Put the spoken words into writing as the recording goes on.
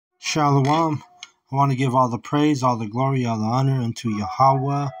Shalom. I want to give all the praise, all the glory, all the honor unto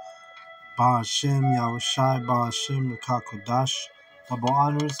Yahweh, Ba'ashem, Yahushai, Ba'ashem, Mekakodash. Double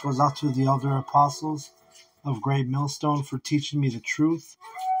honors goes out to the elder apostles of Great Millstone for teaching me the truth.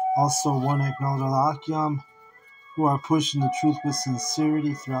 Also, one acknowledge Allah Akyam, who are pushing the truth with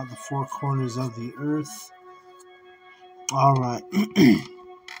sincerity throughout the four corners of the earth. All right.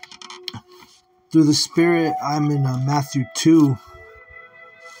 Through the Spirit, I'm in Matthew 2.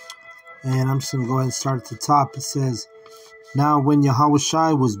 And I'm just going to go ahead and start at the top. It says, Now when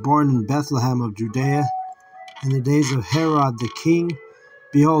Yahushai was born in Bethlehem of Judea, in the days of Herod the king,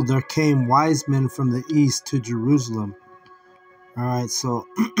 behold, there came wise men from the east to Jerusalem. All right, so,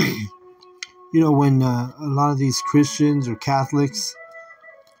 when a lot of these Christians or Catholics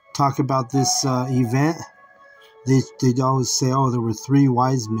talk about this event, they always say, oh, there were three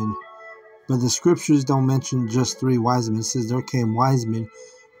wise men. But the scriptures don't mention just three wise men. It says there came wise men,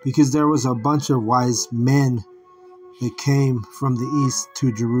 because there was a bunch of wise men that came from the east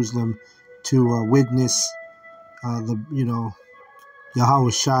to Jerusalem to witness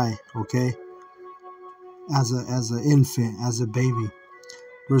Yahushai, okay, as an infant, as a baby.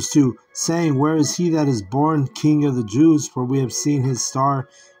 Verse 2, saying, Where is he that is born King of the Jews? For we have seen his star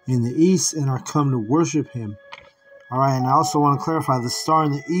in the east and are come to worship him. All right, and I also want to clarify, the star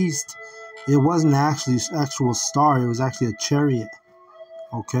in the east, it wasn't actually an actual star. It was actually a chariot.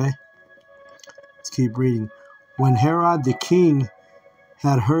 Okay, let's keep reading. When Herod the king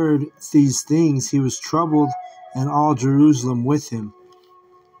had heard these things, he was troubled, and all Jerusalem with him.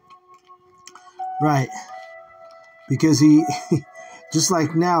 Right, because he, just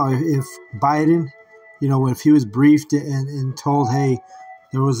like now, if Biden, if he was briefed and told, hey,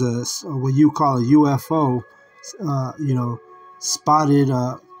 there was what you call a UFO, spotted,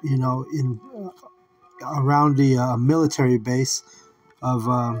 in around the military base of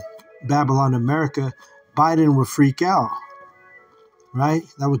Babylon, America, Biden would freak out, right?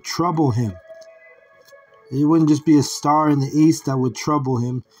 That would trouble him. It wouldn't just be a star in the east that would trouble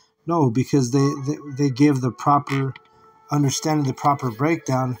him. No, because they give the proper understanding, the proper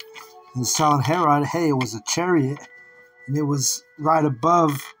breakdown, and telling Herod, hey, it was a chariot, and it was right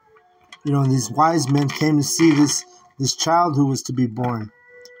above, and these wise men came to see this child who was to be born,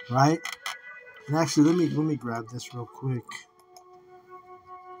 right? And actually, let me grab this real quick.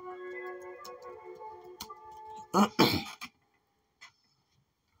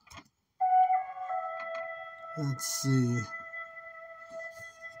 Let's see.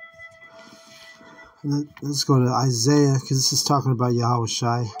 Let's go to Isaiah, because this is talking about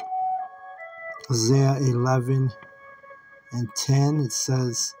Yahushai. Isaiah 11 and 10, it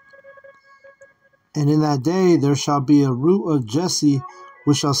says, And in that day there shall be a root of Jesse,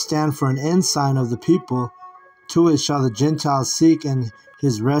 which shall stand for an ensign of the people. To it shall the Gentiles seek, and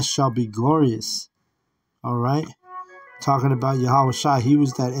his rest shall be glorious. All right? Talking about Yahushai, he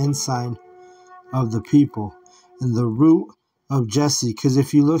was that ensign of the people. And the root of Jesse, because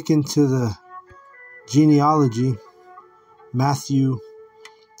if you look into the genealogy, Matthew,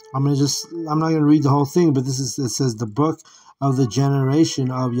 I'm not going to read the whole thing, but it says the book of the generation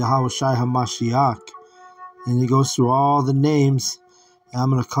of Yahushai HaMashiach. And he goes through all the names, and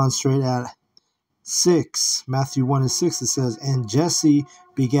I'm going to concentrate at 6, Matthew 1 and 6, it says, And Jesse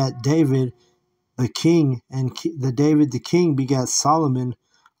begat David the king, and David the king begat Solomon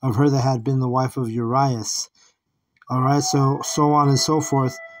of her that had been the wife of Urias. All right, so on and so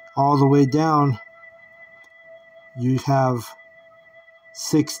forth, all the way down. You have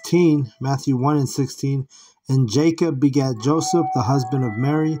 16, Matthew 1 and 16, And Jacob begat Joseph, the husband of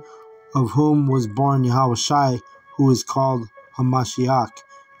Mary, of whom was born Yahushai, who is called Hamashiach.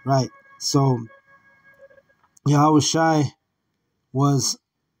 Right, so Yahushai was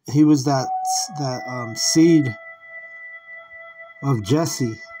that seed of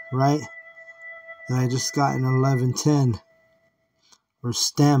Jesse, right? And I just got in 11:10, or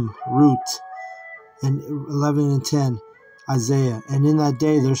stem, root, and 11 and 10, Isaiah. And in that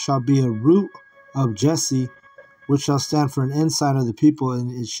day there shall be a root of Jesse, which shall stand for an ensign of the people,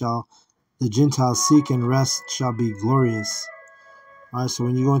 and it shall the Gentiles seek, and rest shall be glorious. All right, so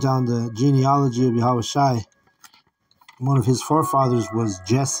when you go down the genealogy of Yahushai, one of his forefathers was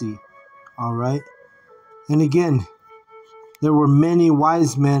Jesse. All right, and again, there were many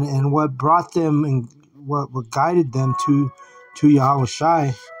wise men, and what brought them and what guided them to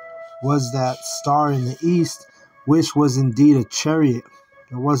Yahushai was that star in the east, which was indeed a chariot.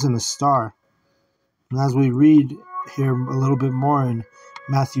 It wasn't a star. And as we read here a little bit more in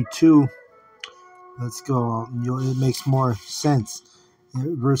Matthew 2, let's go. It makes more sense.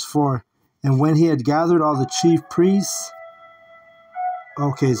 Verse 4, And when he had gathered all the chief priests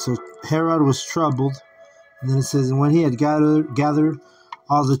Okay, so Herod was troubled. And then it says, and when he had gathered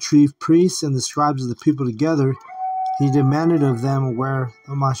all the chief priests and the scribes of the people together, he demanded of them where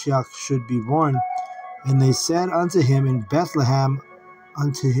the Mashiach should be born. And they said unto him, in Bethlehem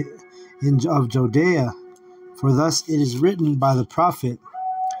of Judea, for thus it is written by the prophet,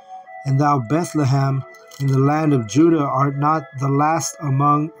 and thou Bethlehem in the land of Judah art not the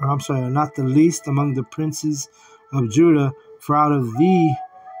not the least among the princes of Judah, for out of thee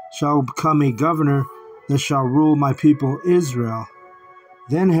shall come a governor that shall rule my people Israel.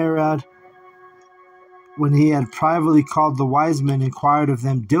 Then Herod, when he had privately called the wise men, inquired of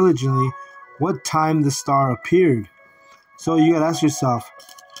them diligently what time the star appeared. So you got to ask yourself,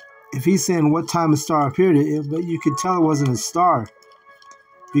 if he's saying what time the star appeared, but you could tell it wasn't a star,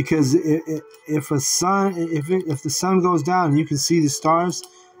 because if the sun goes down and you can see the stars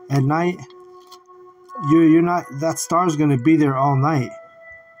at night, you're not, that star's going to be there all night.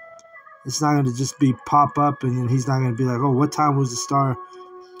 It's not going to just be pop up, and then he's not going to be like, oh, what time was the star,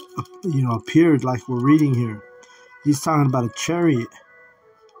 appeared, like we're reading here. He's talking about a chariot.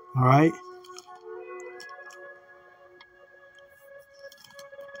 All right.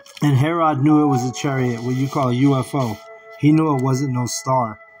 And Herod knew it was a chariot, what you call a UFO. He knew it wasn't no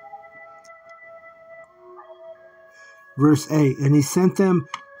star. Verse 8, and he sent them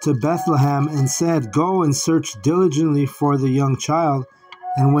to Bethlehem and said, go and search diligently for the young child,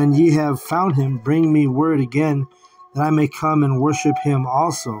 and when ye have found him, bring me word again, that I may come and worship him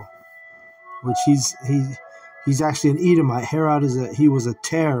also. Which he's actually an Edomite. Herod he was a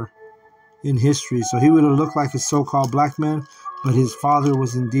terror in history, so he would have looked like a so-called black man, but his father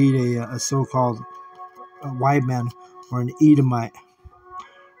was indeed a so-called white man, or an Edomite.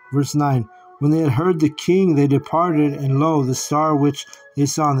 Verse 9, when they had heard the king, they departed, and lo, the star which they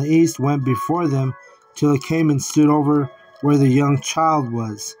saw in the east went before them, till it came and stood over where the young child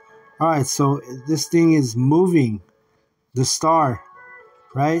was. All right, so this thing is moving, the star,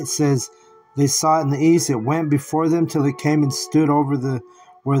 right? It says they saw it in the east, it went before them till it came and stood over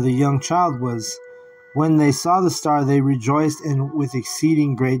where the young child was. When they saw the star, they rejoiced, and with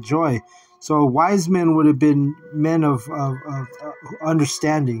exceeding great joy. So wise men would have been men of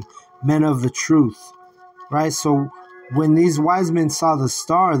understanding, men of the truth, right? So when these wise men saw the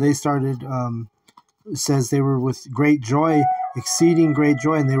star, they started, it says they were with great joy, exceeding great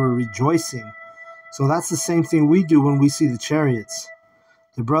joy, and they were rejoicing. So that's the same thing we do when we see the chariots.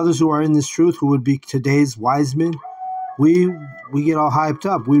 The brothers who are in this truth, who would be today's wise men, we get all hyped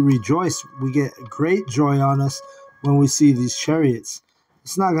up. We rejoice. We get great joy on us when we see these chariots.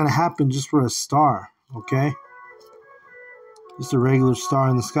 It's not going to happen just for a star, okay? Just a regular star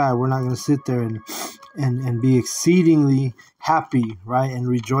in the sky. We're not going to sit there and be exceedingly happy, right, and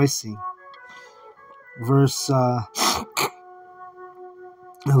rejoicing. Verse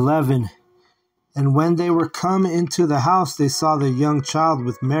 11, and when they were come into the house, they saw the young child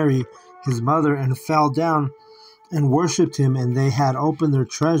with Mary, his mother, and fell down and worshipped him. And they had opened their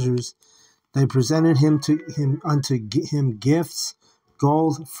treasures. They presented unto him gifts,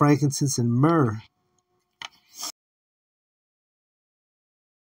 gold, frankincense, and myrrh.